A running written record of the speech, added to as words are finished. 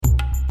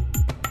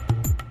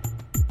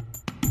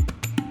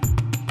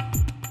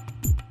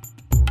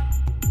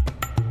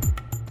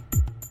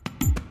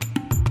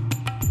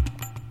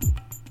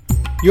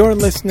You're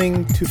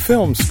listening to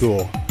Film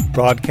School,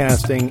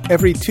 broadcasting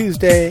every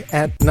Tuesday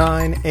at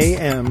 9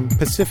 a.m.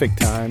 Pacific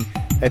Time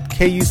at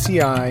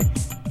KUCI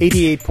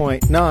 88.9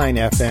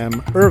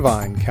 FM,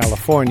 Irvine,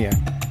 California,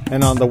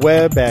 and on the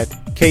web at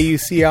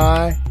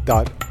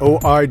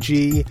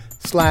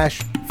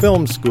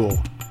kuci.org/film school.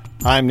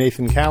 I'm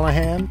Nathan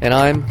Callahan. And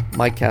I'm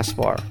Mike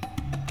Caspar.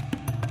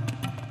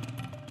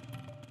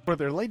 For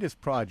their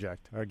latest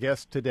project, our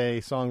guests today,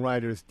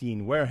 songwriters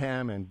Dean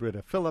Wareham and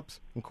Britta Phillips,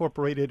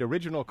 incorporated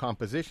original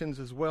compositions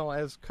as well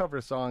as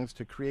cover songs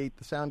to create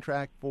the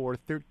soundtrack for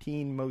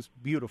 13 Most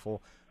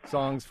Beautiful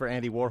Songs for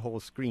Andy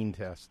Warhol's Screen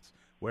Tests.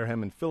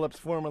 Wareham and Phillips,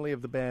 formerly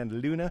of the band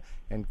Luna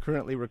and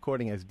currently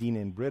recording as Dean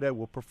and Britta,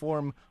 will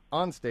perform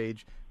on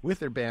stage with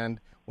their band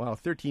while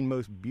 13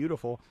 Most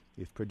Beautiful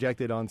is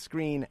projected on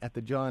screen at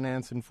the John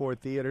Anson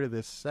Ford Theater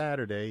this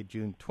Saturday,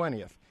 June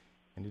 20th.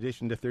 In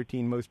addition to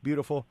 13 Most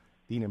Beautiful,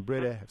 Dean and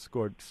Britta have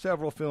scored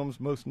several films,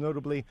 most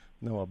notably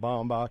Noah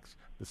Baumbach's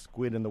The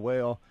Squid and the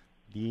Whale.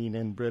 Dean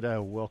and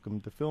Britta, welcome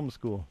to Film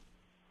School.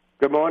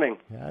 Good morning.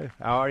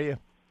 How are you?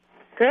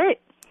 Great.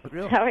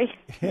 Really? How are you?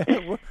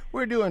 Yeah,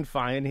 we're doing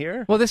fine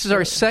here. Well, this is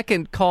our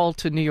second call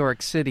to New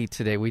York City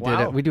today. We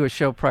do a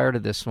show prior to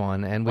this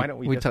one, and why don't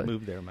we just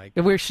move there, Mike?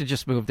 We should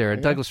just move there. Yeah.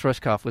 Douglas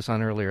Rushkoff was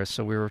on earlier,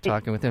 so we were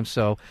talking with him.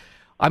 So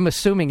I'm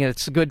assuming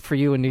it's good for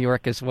you in New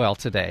York as well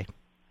today.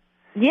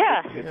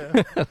 Yeah.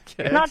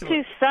 Okay. Not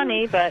too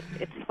sunny, but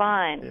it's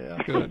fine. Yeah.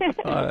 Good.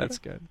 Oh, that's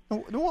good.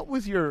 What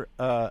was your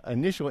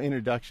initial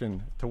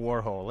introduction to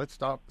Warhol? Let's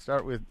start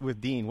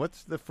with Dean.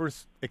 What's the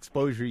first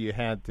exposure you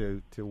had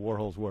to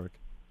Warhol's work?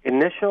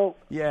 Initial?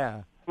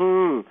 Yeah.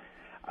 I'm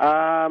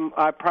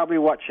probably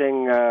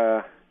watching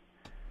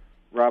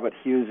Robert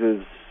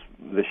Hughes's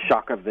The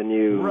Shock of the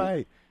New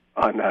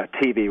on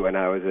TV when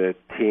I was a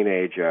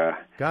teenager.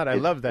 God, I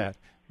love that.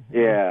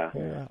 Yeah.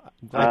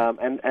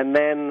 And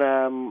then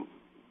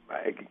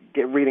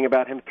reading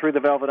about him through the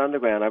Velvet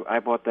Underground. I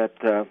bought that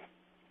the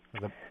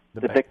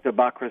Victor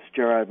Bacchus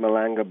Gerard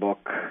Malanga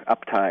book,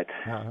 Uptight.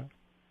 Uh-huh.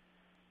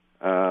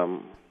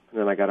 And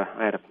then I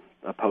had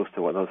a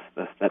poster of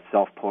that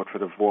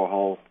self-portrait of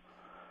Warhol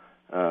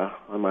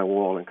on my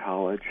wall in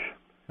college.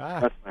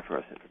 That's my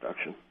first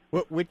introduction.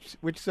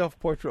 Which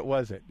self-portrait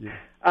was it? He's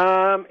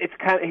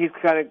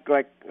kind of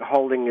like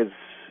holding his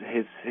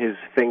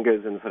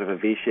fingers in sort of a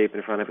V shape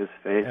in front of his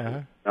face,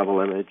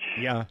 double image.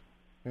 Yeah.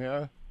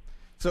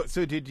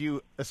 So did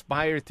you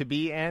aspire to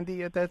be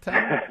Andy at that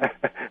time?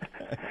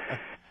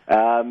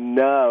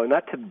 No,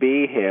 not to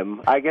be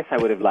him. I guess I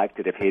would have liked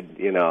it if he'd,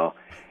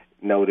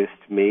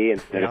 noticed me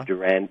instead of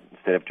Duran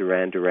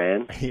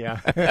Duran.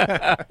 Yeah.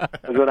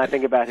 Because when I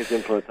think about his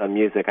influence on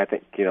music, I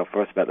think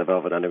first about the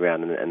Velvet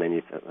Underground, and then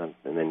you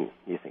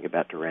think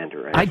about Duran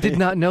Duran. I did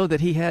not know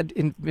that he had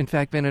in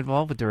fact been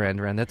involved with Duran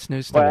Duran. That's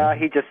news to me. Well, I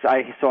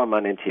saw him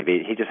on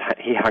MTV.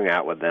 He hung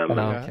out with them.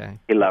 Oh, okay.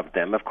 He loved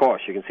them. Of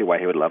course, you can see why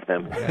he would love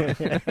them.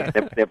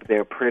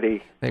 They're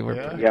pretty. They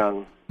were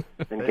young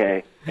and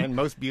gay and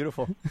most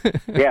beautiful.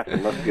 Yes,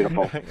 and most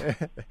beautiful.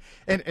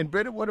 And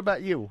Britta, what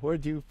about you? Where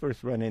did you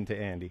first run into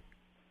Andy?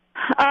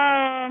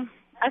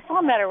 I saw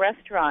him at a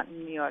restaurant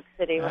in New York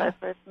City when I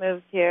first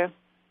moved here.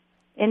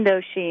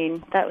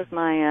 Indochine. That was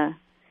my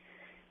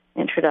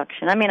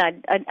introduction. I mean,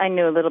 I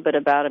knew a little bit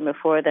about him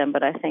before then,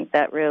 but I think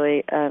that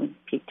really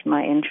piqued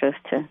my interest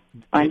to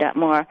find out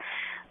more.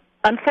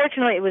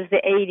 Unfortunately, it was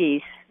the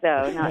 80s,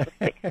 though, not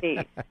the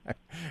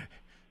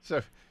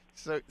 60s.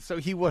 So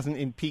he wasn't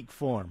in peak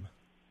form.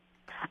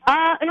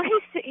 No,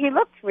 he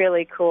looked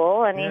really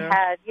cool, and he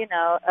had,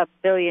 a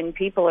billion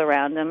people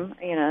around him,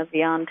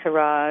 the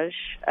entourage.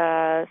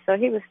 So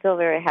he was still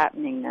very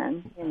happening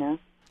then, No.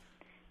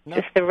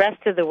 Just the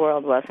rest of the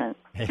world wasn't.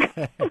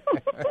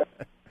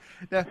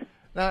 Now,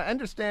 I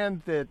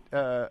understand that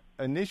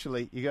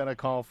initially you got a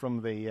call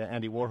from the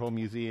Andy Warhol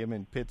Museum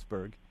in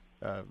Pittsburgh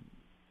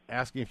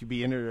asking if you'd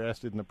be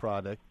interested in the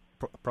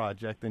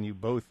project, and you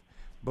both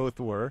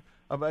were.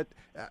 But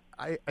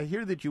I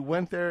hear that you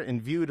went there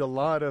and viewed a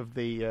lot of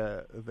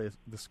the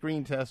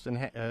screen tests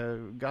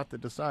and got to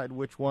decide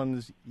which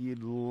ones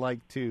you'd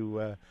like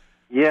to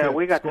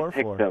we got to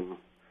pick them.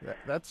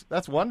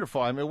 That's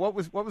wonderful. I mean, what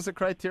was the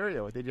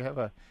criteria? Did you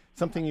have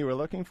something you were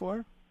looking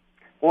for?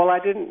 Well, I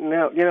didn't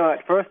know.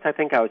 At first I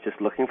think I was just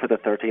looking for the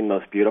 13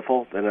 Most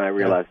Beautiful, and then I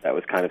realized that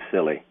was kind of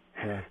silly.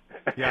 Yeah.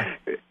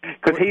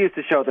 Because he used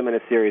to show them in a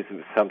series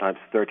of sometimes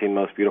 13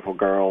 Most Beautiful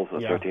Girls or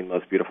 13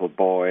 Most Beautiful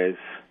Boys.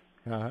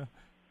 Uh-huh.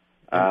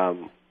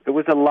 It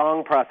was a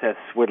long process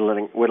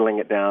whittling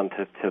it down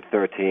to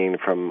 13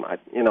 from, I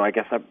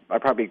guess I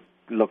probably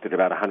looked at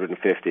about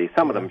 150,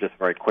 some of them just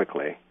very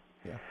quickly.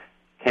 Yeah.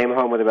 Came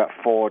home with about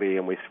 40,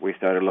 and we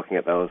started looking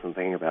at those and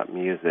thinking about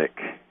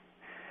music.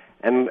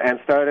 And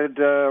started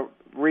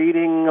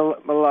reading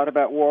a lot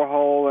about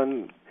Warhol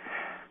and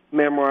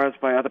memoirs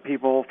by other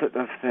people that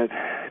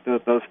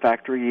those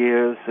factory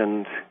years,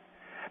 and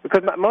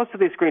because most of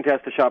these screen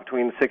tests are shot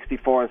between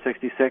 64 and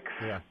 66.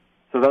 Yeah.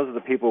 So those are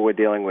the people we're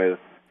dealing with.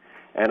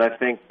 And I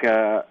think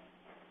the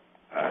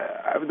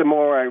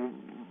more I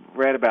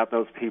read about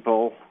those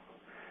people,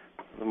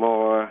 the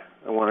more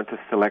I wanted to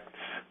select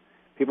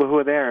people who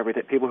were there every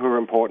day, people who were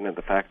important at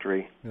the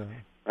factory, Yeah.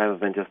 rather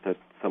than just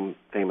some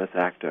famous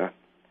actor.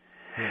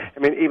 Yeah. I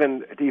mean,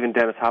 even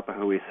Dennis Hopper,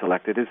 who we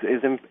selected,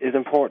 is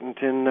important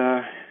in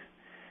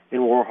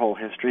Warhol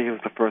history. He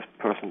was the first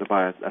person to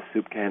buy a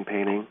soup can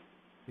painting.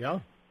 Yeah.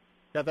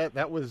 Yeah,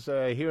 that was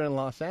here in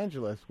Los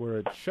Angeles where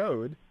it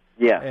showed.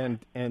 Yeah.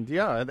 And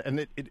yeah,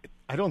 and it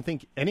I don't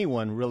think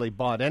anyone really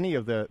bought any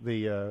of the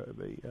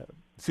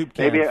soup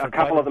cans. Maybe for a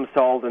couple of them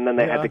sold, and then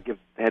they Yeah.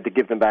 had to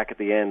give them back at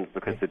the end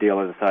because the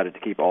dealer decided to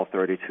keep all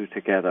 32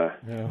 together,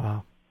 Yeah.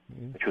 Wow.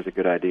 which was a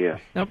good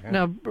idea.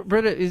 Now,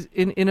 Britta, is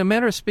in a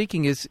manner of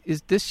speaking, is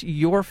this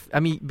your?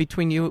 I mean,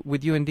 between you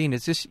and Dean,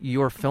 is this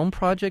your film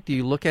project? Do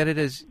you look at it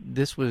as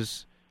this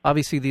was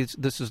obviously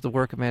this is the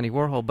work of Andy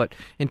Warhol, but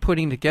in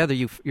putting together,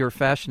 you're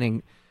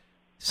fashioning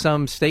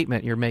some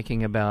statement you're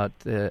making about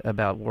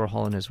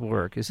Warhol and his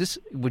work.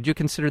 Would you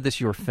consider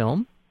this your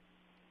film?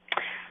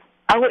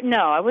 I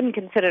wouldn't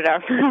consider it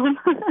our film.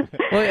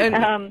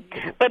 Well,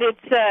 but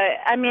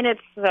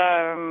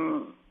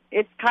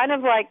it's kind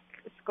of like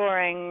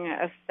scoring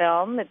a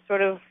film. It's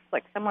sort of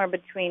like somewhere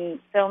between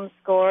film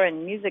score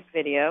and music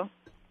video,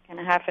 kind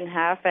of half and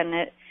half. And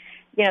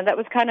that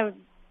was kind of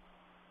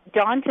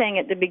daunting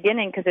at the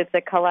beginning because it's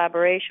a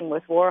collaboration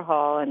with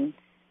Warhol, and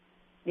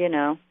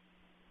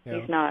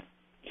he's not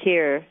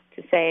here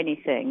to say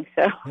anything.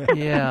 So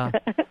yeah,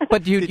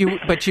 but you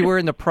were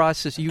in the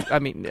process.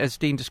 As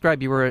Dean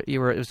described, it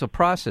was a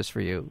process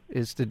for you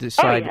is to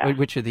decide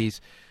which of these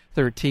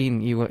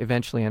 13 you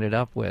eventually ended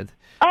up with.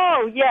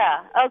 Oh yeah,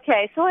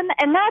 okay. So in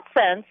that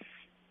sense,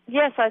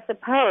 yes, I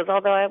suppose.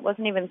 Although I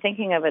wasn't even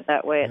thinking of it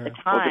that way at the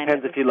time. Well, it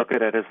depends if you look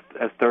at it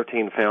as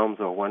 13 films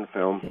or one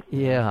film.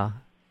 Yeah.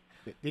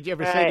 Did you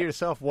ever say to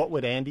yourself, what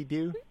would Andy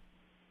do?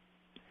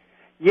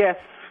 Yes,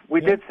 we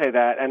did say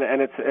that, and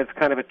it's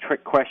kind of a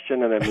trick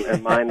question and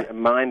a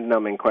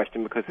mind-numbing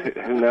question because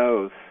who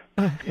knows?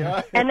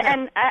 Yeah.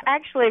 And I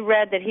actually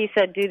read that he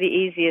said do the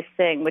easiest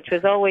thing, which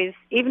was always,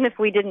 even if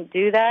we didn't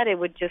do that, it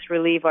would just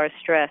relieve our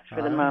stress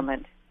for the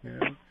moment.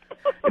 Yeah.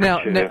 Now,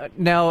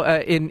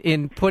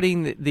 in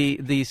putting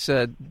the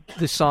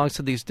songs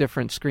to these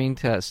different screen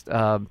tests,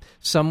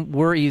 some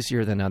were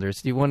easier than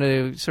others. Do you want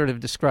to sort of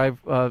describe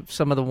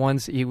some of the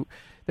ones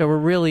that were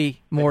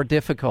really more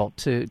difficult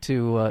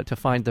to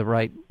find the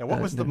right? And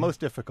what was the most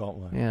difficult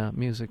one? Yeah,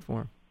 music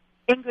for.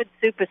 Ingrid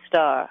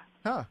Superstar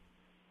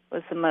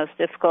was the most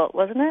difficult,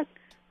 wasn't it?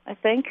 I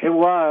think it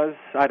was.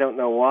 I don't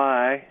know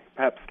why.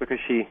 Perhaps because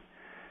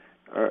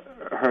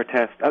her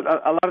test.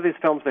 A lot of these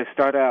films, they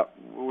start out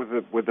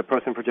with the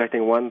person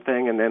projecting one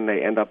thing, and then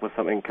they end up with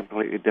something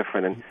completely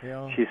different.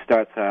 And she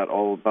starts out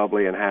all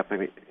bubbly and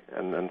happy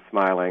and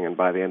smiling, and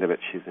by the end of it,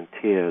 she's in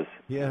tears.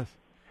 Yes.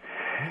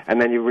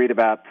 And then you read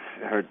about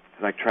her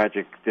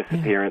tragic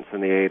disappearance in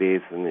the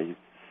 80s, and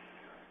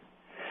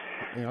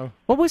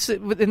what was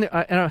it?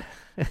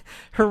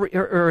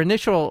 Her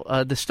initial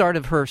the start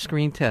of her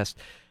screen test.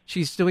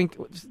 She's doing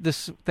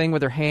this thing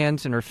with her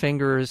hands and her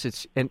fingers.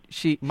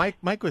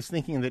 Mike was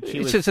thinking that she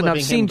was. It's an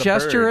obscene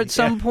gesture at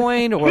some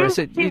point, or is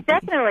it? She's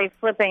definitely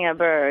flipping a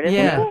bird.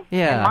 Isn't she?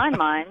 In my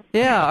mind.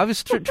 Yeah, I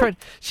was trying.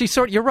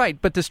 You're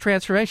right, but this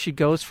transformation, she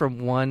goes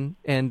from one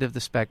end of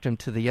the spectrum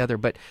to the other.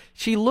 But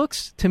she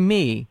looks to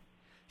me.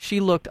 She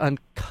looked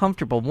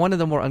uncomfortable. One of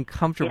the more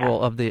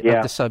uncomfortable of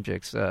the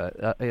subjects of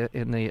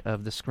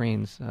the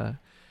screens.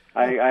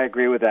 I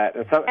agree with that.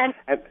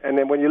 And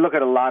then when you look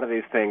at a lot of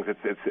these things,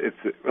 it's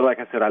like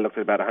I said, I looked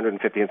at about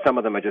 150, and some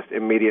of them are just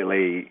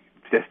immediately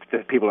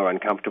just people are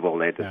uncomfortable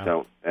and they just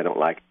don't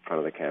like in front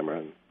of the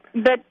camera.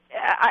 But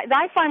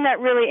I find that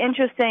really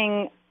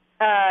interesting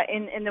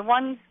in the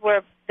ones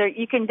where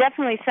you can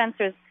definitely sense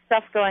there's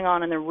stuff going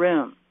on in the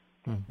room.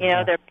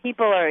 Mm-hmm. There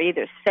people are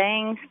either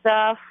saying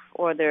stuff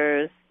or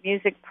there's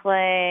music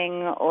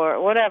playing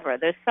or whatever.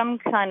 There's some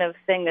kind of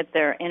thing that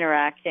they're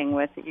interacting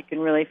with that you can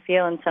really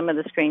feel in some of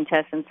the screen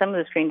tests, and some of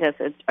the screen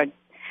tests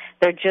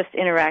they're just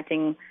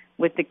interacting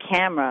with the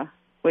camera,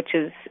 which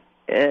is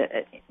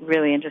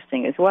really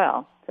interesting as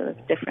well. So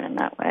it's different in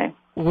that way.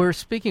 We're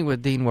speaking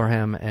with Dean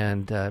Wareham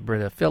and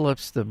Britta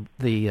Phillips.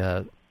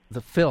 The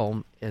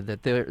film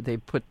that they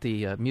put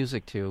the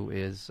music to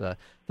is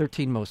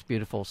 13 Most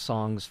Beautiful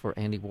Songs for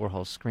Andy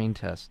Warhol's Screen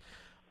Test.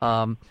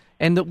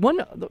 And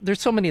there's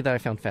so many that I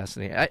found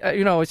fascinating.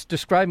 I was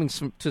describing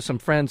to some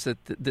friends that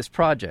this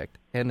project,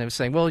 and they were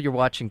saying, "Well, you're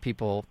watching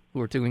people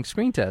who are doing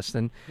screen tests,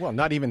 and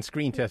not even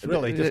screen tests,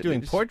 really, just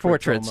doing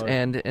portraits, almost.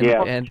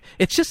 and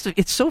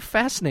it's so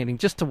fascinating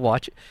just to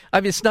watch.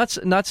 I mean, it's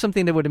not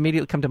something that would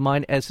immediately come to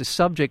mind as a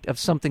subject of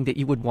something that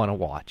you would want to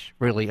watch.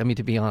 Really, I mean,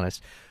 to be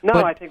honest. No,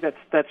 I think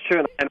that's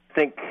true, and I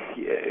think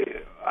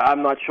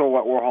I'm not sure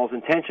what Warhol's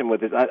intention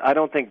with it. I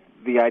don't think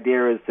the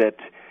idea is that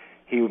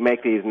he would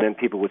make these and then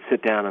people would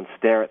sit down and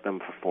stare at them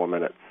for 4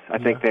 minutes. I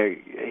think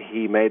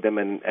he made them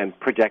and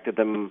projected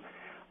them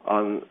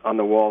on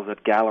the walls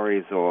at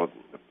galleries or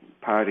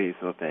parties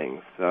or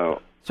things.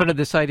 So sort of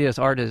this idea is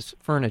art as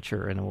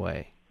furniture in a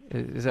way.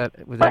 Is that?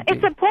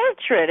 It's a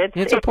portrait.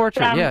 It's a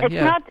portrait.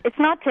 It's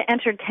not to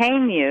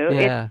entertain you.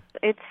 Yeah.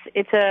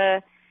 It's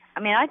a I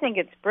mean, I think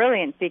it's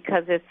brilliant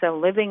because it's a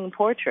living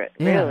portrait,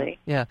 Yeah, really.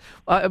 yeah.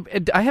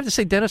 I have to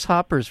say, Dennis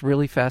Hopper is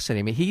really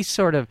fascinating me. He's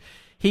sort of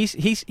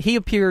he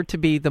appeared to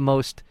be the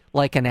most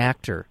like an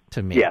actor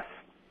to me. Yes.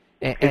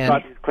 And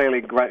He's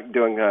clearly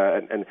doing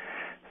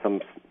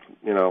some,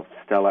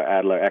 Stella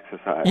Adler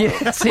exercise.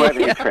 Yes, Whatever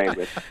yeah. he trained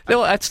with.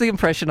 No, that's the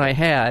impression I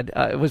had.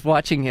 Was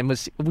watching him.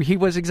 He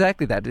was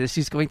exactly that.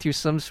 He's going through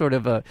some sort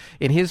of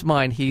in his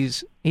mind.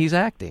 He's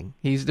acting.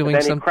 He's doing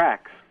And then some. he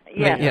cracks.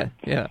 Yeah.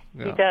 Yeah.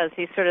 He does.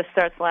 He sort of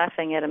starts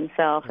laughing at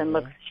himself and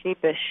looks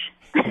sheepish.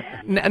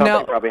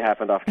 Something probably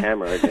happened off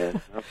camera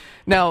again.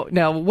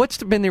 Now, what's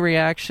been the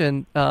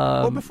reaction?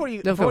 Well, before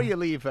you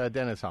leave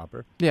Dennis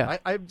Hopper, Yeah.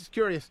 I'm just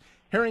curious.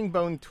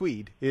 Herringbone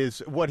tweed is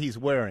what he's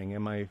wearing.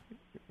 Am I?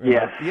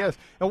 Yes. Yes.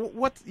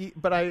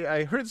 But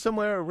I heard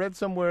somewhere, read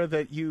somewhere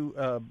that you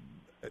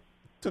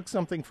took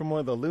something from one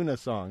of the Luna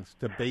songs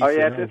to base. Oh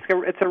yeah, it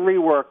it's a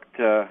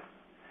reworked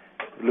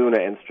Luna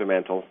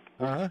instrumental.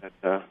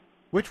 Uh-huh.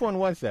 Which one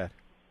was that?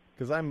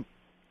 Because I'm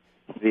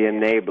The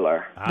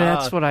Enabler.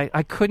 That's what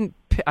I couldn't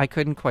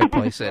quite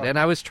place it, and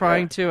I was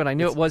trying to, and I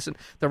knew it wasn't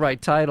the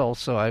right title.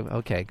 So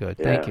okay, good,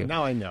 thank you.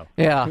 Now I know.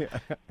 Yeah.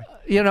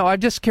 I'm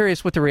just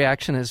curious what the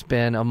reaction has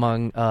been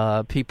among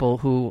people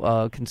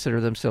who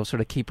consider themselves sort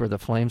of keeper of the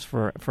flames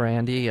for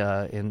Andy.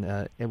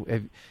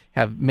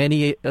 Have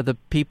many of the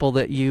people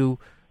that you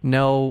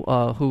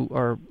know who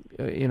are,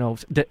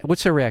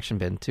 what's their reaction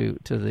been to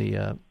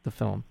the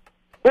film?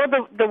 Well,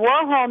 the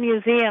Warhol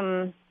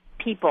Museum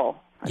people,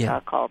 as Yeah.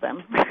 I'll call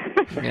them,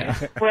 Yeah.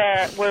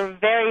 were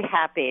very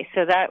happy.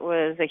 So that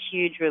was a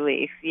huge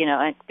relief,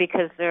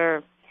 because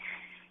they're,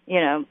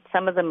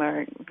 some of them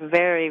are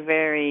very,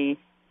 very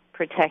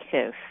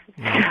protective.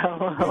 So,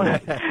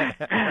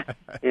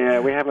 Yeah,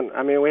 we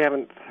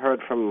haven't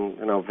heard from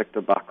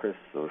Victor Bacchus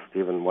or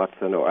Stephen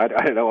Watson or I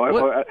don't know.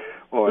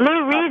 Or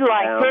Lou Reed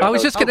liked it. I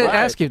was just going to right.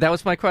 ask you. That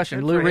was my question.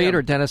 Good Lou for Reed him.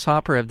 or Dennis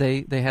Hopper, have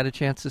they had a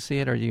chance to see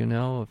it, or do you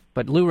know?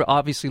 But Lou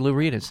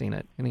Reed has seen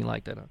it, and he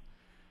liked it.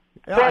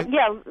 Well,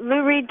 yeah,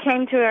 Lou Reed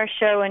came to our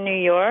show in New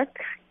York,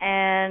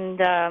 and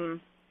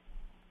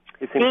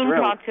he seemed Dean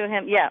thrilled. talked to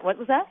him. Yeah, what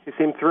was that? He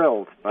seemed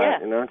thrilled by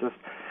it, Yeah. just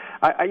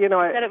Said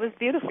it was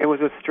beautiful. It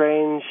was a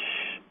strange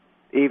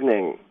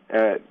evening.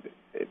 It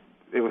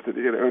was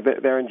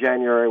there in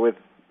January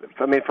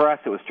for us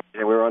it was strange.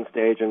 We were on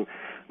stage and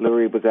Lou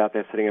Reed was out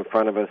there sitting in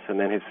front of us, and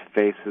then his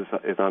face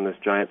is on this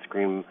giant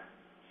screen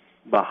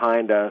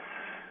behind us,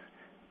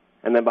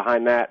 and then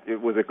behind that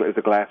it was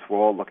a glass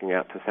wall looking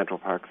out to Central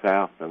Park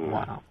South. And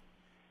Wow.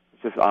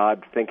 it's just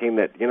odd thinking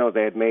that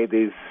they had made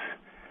these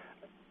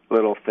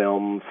little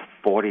films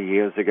 40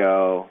 years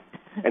ago.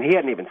 And he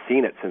hadn't even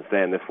seen it since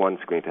then, this one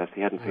screen test.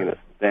 He hadn't seen it.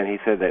 Then he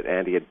said that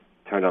Andy had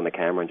turned on the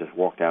camera and just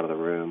walked out of the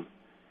room.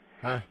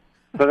 Huh.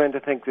 So then to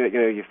think that,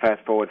 you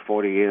fast forward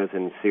 40 years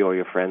and see all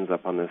your friends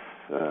up on this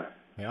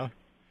Yeah.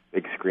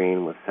 big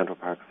screen with Central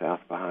Park South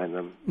behind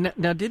them.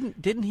 Now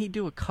didn't he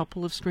do a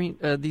couple of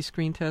these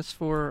screen tests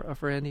for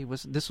Andy?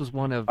 This was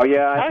one of? Oh,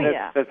 yeah. Oh,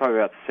 yeah. There's probably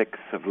about 6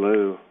 of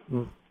Lou.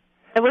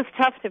 It was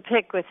tough to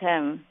pick with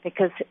him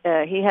because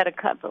he had a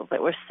couple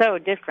that were so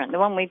different. The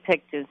one we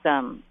picked is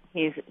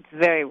it's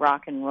very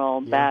rock and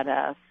roll,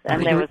 badass.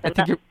 And there was I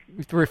think you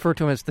refer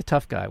to him as the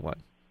tough guy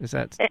one. Is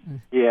that?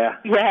 Yeah.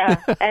 yeah.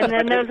 And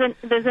then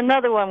there's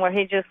another one where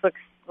he just looks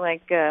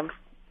like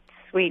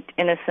sweet,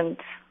 innocent.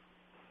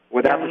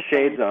 Without Yeah. the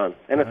shades on.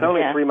 And it's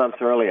only Yeah. 3 months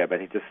earlier, but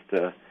he just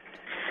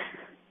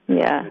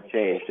Yeah.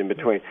 changed in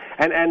between.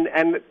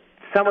 And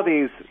some of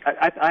these,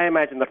 I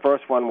imagine the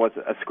first one was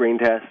a screen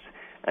test,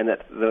 and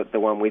that the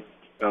one we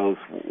chose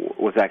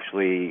was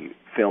actually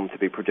filmed to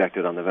be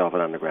projected on the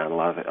Velvet Underground.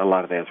 A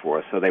lot of theirs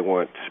were, so they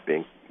weren't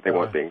being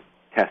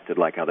tested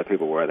like other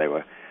people were. They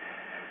were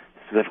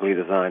specifically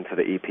designed for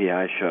the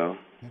EPI show.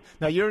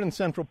 Now you're in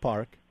Central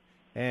Park,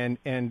 and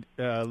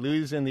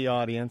Lou's in the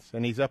audience,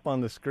 and he's up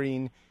on the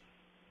screen,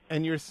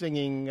 and you're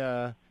singing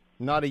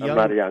 "Not a Young." I'm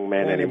not a young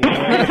man anymore.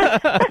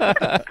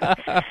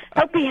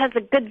 Hope he has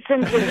a good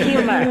sense of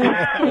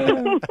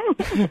humor.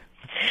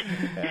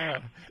 Yeah,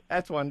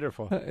 that's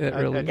wonderful. It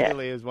really That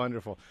really is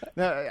wonderful.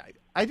 Now,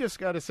 I just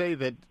got to say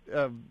that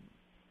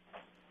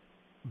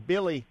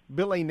Billy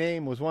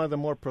Name was one of the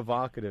more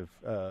provocative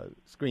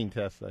screen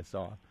tests I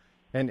saw,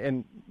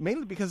 and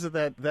mainly because of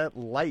that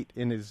light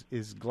in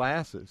his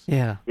glasses.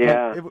 Yeah.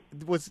 Yeah.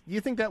 Do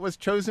you think that was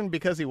chosen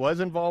because he was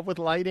involved with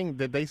lighting?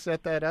 Did they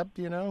set that up?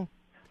 Do you know?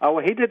 Oh,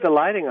 well, he did the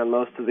lighting on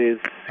most of these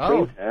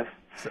screen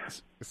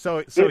tests.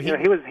 So he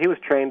was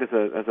trained as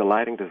a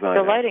lighting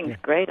designer. The lighting's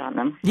great on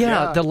them.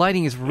 Yeah, the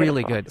lighting is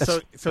really good.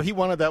 So he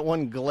wanted that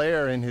one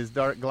glare in his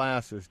dark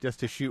glasses just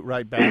to shoot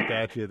right back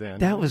at you. Then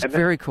That was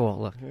very cool.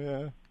 Look.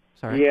 yeah.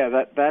 Sorry. Yeah,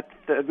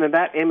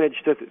 that image.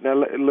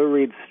 Lou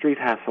Reed's Street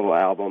Hassle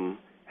album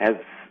has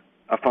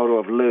a photo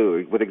of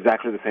Lou with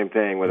exactly the same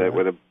thing, with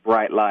a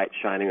bright light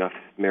shining off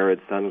mirrored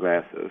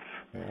sunglasses,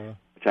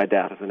 which I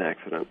doubt is an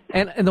accident.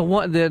 And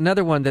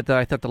another one that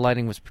I thought the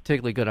lighting was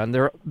particularly good on.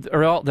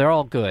 They're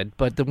all good,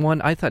 but the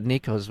one I thought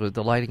Nico's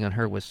the lighting on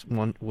her was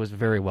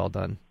very well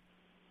done.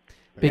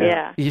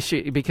 Yeah.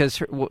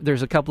 Because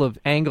there's a couple of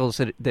angles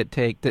that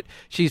take that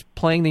she's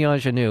playing the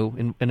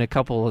ingenue in a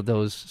couple of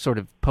those sort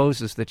of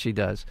poses that she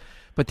does,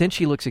 but then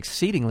she looks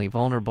exceedingly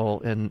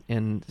vulnerable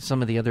in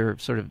some of the other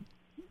sort of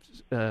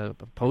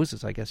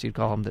poses, I guess you'd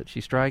call them, that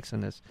she strikes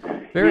in this.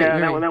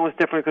 That was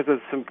different because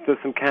there's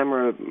some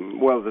camera.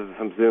 Well, there's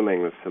some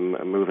zooming, there's some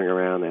moving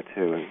around there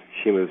too, and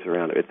she moves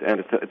around.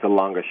 It's a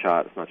longer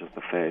shot. It's not just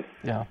the face.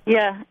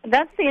 Yeah,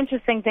 that's the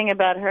interesting thing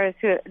about her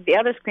too. The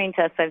other screen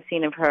tests I've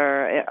seen of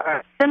her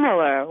are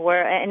similar.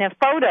 Where in a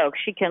photo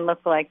she can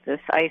look like this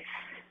ice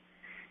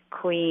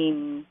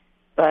queen,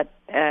 but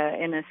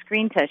in a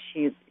screen test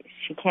she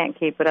can't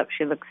keep it up.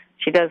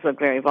 She does look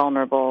very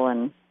vulnerable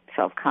and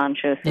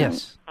self-conscious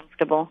and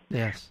comfortable.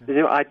 Yes. You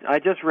know, I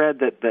just read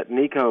that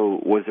Nico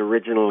was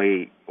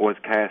originally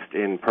cast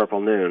in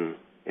Purple Noon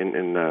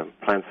in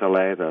Plan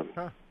Soleil,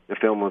 the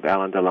film with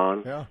Alain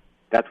Delon. Yeah.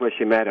 That's where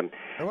she met him.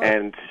 Oh, wow.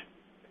 And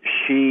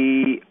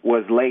she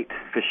was late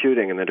for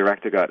shooting, and the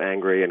director got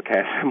angry and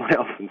cast someone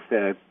else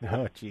instead.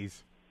 Oh,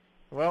 jeez.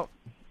 Well,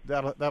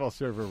 that'll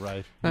serve her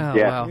right. Oh,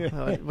 Yeah.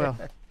 wow. Well.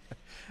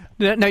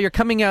 Now you're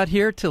coming out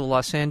here to the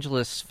Los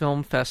Angeles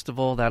Film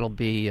Festival. That'll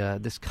be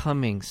this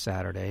coming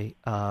Saturday.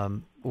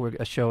 We're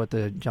a show at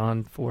the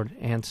John Ford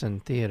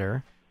Anson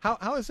Theater.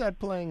 How is that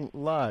playing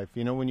live?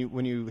 You know,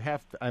 when you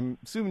have to, I'm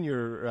assuming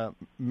you're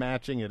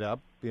matching it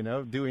up. You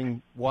know,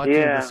 watching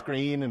the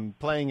screen and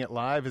playing it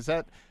live. Is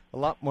that a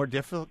lot more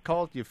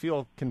difficult? Do you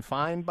feel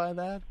confined by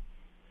that?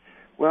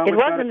 Well, it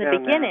was in the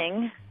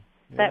beginning.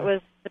 That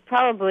was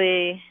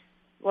probably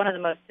one of the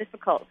most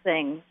difficult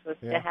things was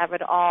to have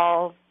it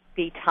all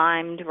be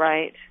timed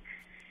right.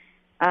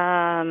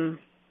 You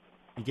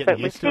getting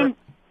used to it?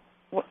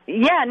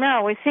 Yeah,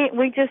 no, we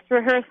just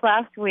rehearsed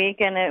last week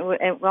and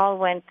it all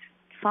went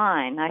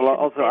fine. Knock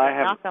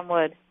on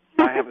wood.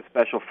 I have a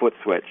special foot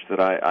switch that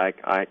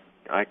I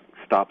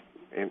stop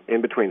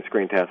in between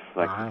screen tests.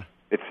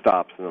 It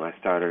stops and then I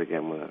start it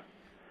again with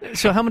it.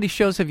 So, how many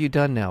shows have you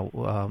done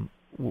now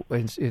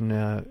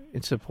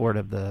in support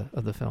of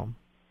the film?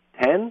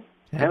 10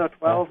 or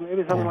 12,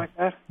 maybe something like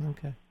that.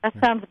 Okay, that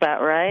sounds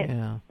about right.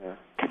 Yeah.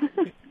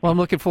 Well, I'm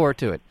looking forward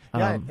to it.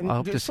 Yeah, I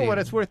hope to see for what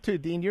it. it's worth, too,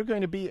 Dean, you're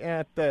going to be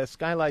at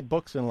Skylight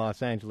Books in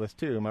Los Angeles,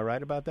 too. Am I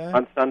right about that?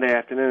 On Sunday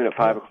afternoon at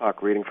 5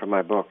 o'clock, reading from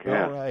my book.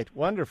 Yeah. All right,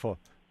 wonderful.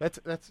 That's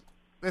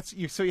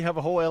you. So you have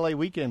a whole LA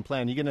weekend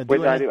planned. You're going to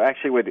do it? I do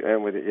actually. We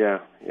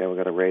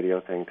got a radio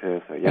thing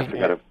too. So yes, we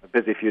got a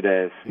busy few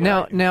days.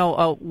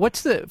 Now,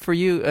 what's for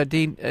you,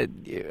 Dean?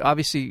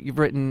 Obviously, you've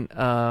written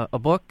a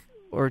book,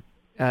 or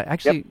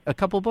actually a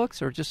couple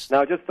books, or just the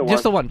one.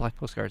 Just the one, Black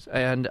Postcards.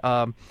 And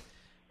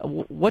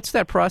what's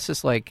that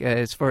process like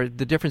as far as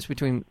the difference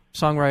between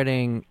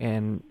songwriting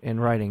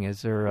and writing?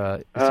 Is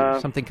there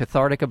something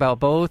cathartic about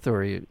both,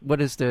 or what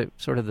is the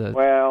sort of the?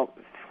 Well,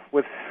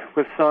 with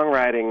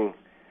songwriting,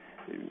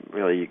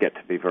 really, you get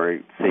to be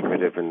very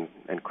secretive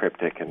and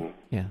cryptic and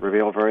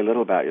reveal very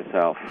little about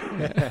yourself.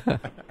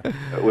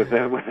 with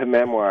a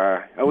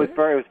memoir, it was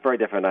very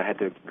different. I had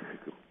to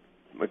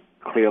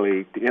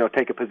clearly,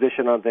 take a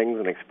position on things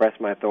and express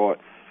my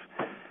thoughts.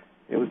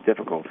 It was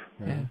difficult.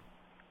 Yeah.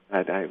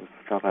 I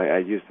felt I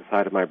used a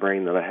side of my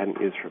brain that I hadn't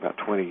used for about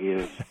 20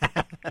 years.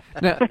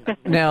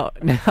 Now,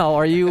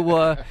 are you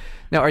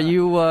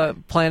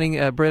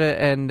planning,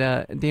 Britta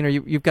and Dean?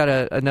 You've got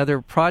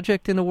another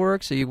project in the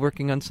works? Are you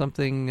working on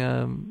something?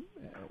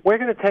 We're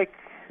going to take,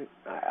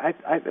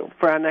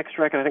 for our next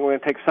record, I think we're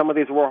going to take some of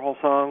these Warhol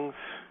songs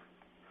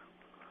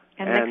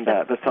and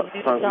the songs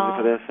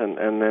for this,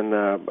 and then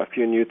a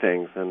few new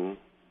things, and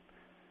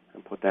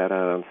put that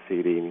out on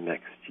CD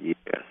next year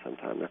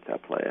sometime. That's our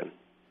plan.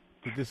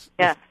 Did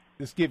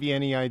this give you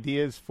any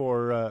ideas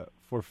for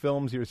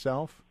films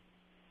yourself?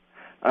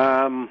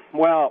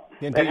 Well,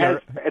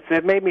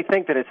 it made me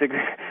think that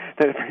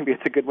maybe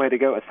it's a good way to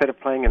go. Instead of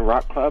playing in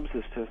rock clubs,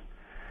 is to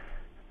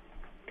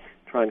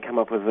try and come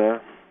up with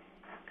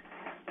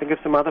think of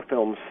some other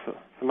films,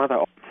 some other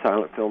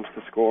silent films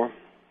to score.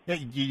 Yeah,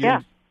 you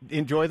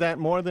enjoy that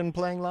more than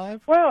playing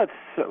live? Well,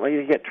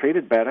 you get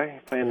treated better. You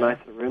play in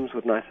nicer rooms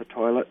with nicer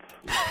toilets.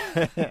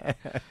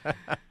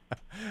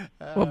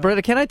 Well,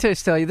 Britta, can I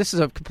just tell you, this is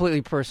a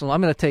completely personal.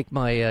 I'm going to take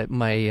my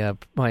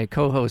my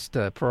co-host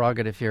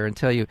prerogative here and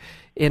tell you,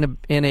 in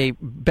a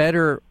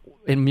better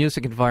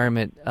music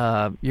environment,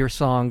 your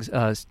songs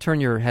 "Turn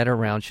Your Head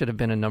Around" should have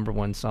been a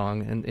 #1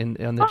 song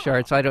in the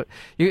charts.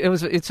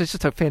 It's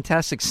just a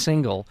fantastic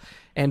single.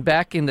 And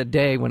back in the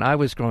day when I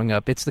was growing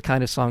up, it's the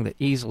kind of song that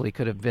easily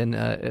could have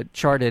been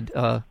charted.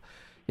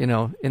 In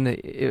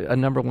a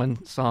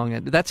 #1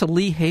 song. That's a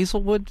Lee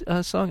Hazelwood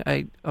song.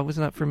 I was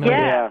not familiar.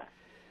 Yeah.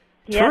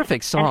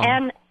 Terrific song.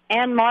 And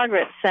Anne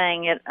Margaret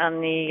sang it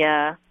on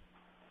the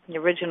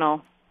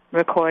original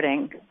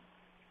recording.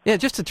 Yeah,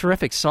 just a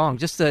terrific song.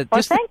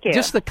 Thank you.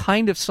 Just the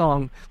kind of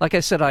song, like I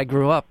said, I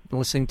grew up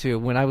listening to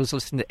when I was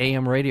listening to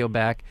AM radio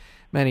back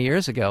many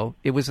years ago.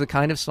 It was the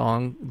kind of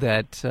song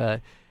that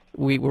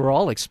we were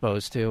all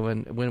exposed to,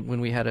 and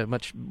when we had a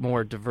much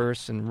more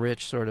diverse and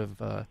rich sort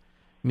of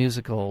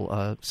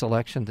musical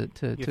selection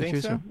to You think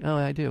choose so? from. Oh,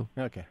 I do.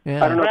 Okay.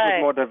 Yeah. I don't know if it Right.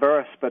 was more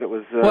diverse, but it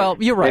was Well,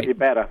 you're right. maybe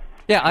better.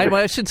 Yeah,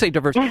 I shouldn't say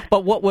diverse,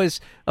 but what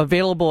was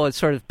available as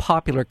sort of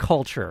popular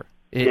culture,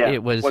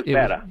 it was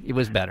better. It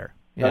was better.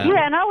 Yeah.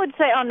 Yeah, and I would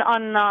say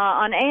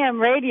on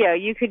AM radio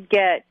you could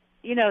get,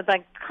 you know,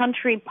 like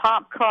country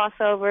pop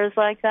crossovers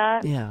like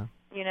that. Yeah.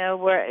 You know,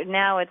 where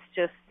now it's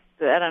just,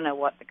 I don't know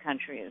what the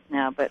country is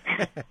now, but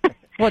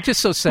Well, it's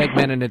just so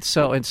segmented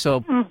and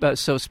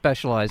so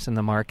specialized in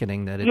the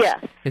marketing that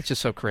it's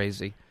just so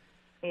crazy.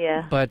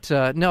 yeah. But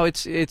no,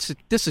 this is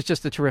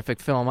just a terrific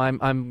film.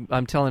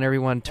 I'm telling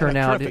everyone, turn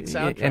out terrific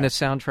soundtrack. in a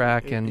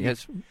soundtrack, and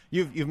it's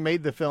You've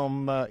made the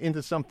film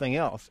into something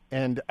else,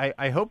 and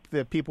I hope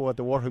that people at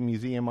the Warhol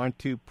Museum aren't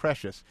too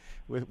precious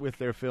with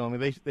their film.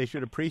 They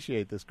should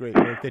appreciate this great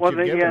work that you've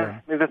given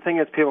them. I mean, the thing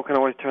is, people can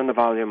always turn the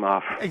volume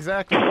off.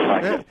 Exactly.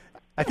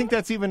 I think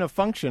that's even a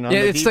function on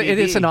yeah, the it DVD.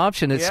 is an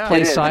option. It's Yeah. play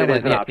It is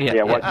silent. an option.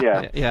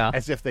 Yeah. Yeah.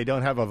 As if they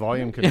don't have a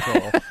volume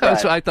control.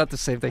 So I thought the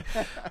same thing.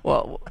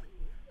 Well,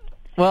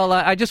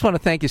 I just want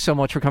to thank you so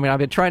much for coming. I've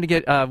been trying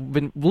to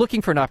been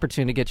looking for an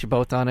opportunity to get you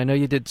both on. I know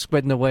you did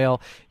Squid and the Whale.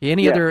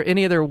 Any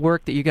other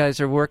work that you guys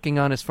are working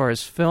on as far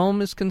as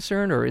film is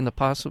concerned, or in the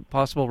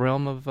possible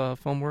realm of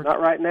film work?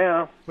 Not right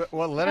now.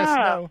 Well, let us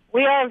know.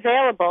 We are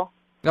available.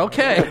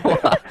 Okay.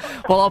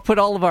 Well, I'll put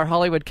all of our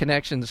Hollywood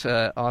connections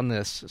on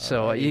this.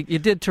 So you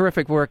did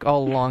terrific work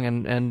all along,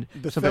 and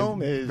The something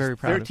film is very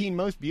proud of. 13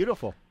 Most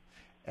Beautiful.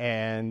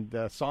 And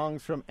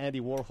songs from Andy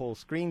Warhol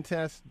Screen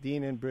Test.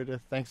 Dean and Britta,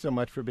 thanks so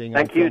much for being on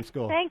Thank you. Film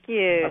School. Thank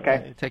you.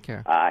 Okay. Take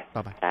care. Bye.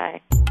 Bye-bye.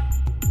 Bye.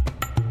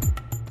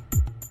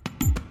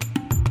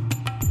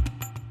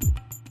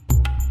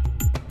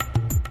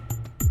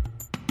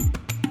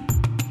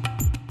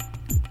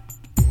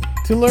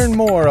 To learn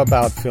more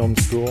about Film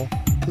School,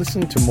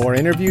 listen to more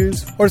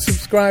interviews, or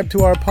subscribe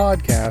to our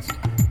podcast,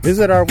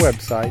 visit our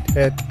website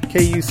at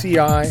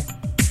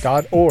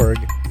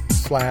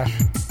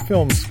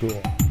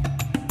kuci.org/filmschool.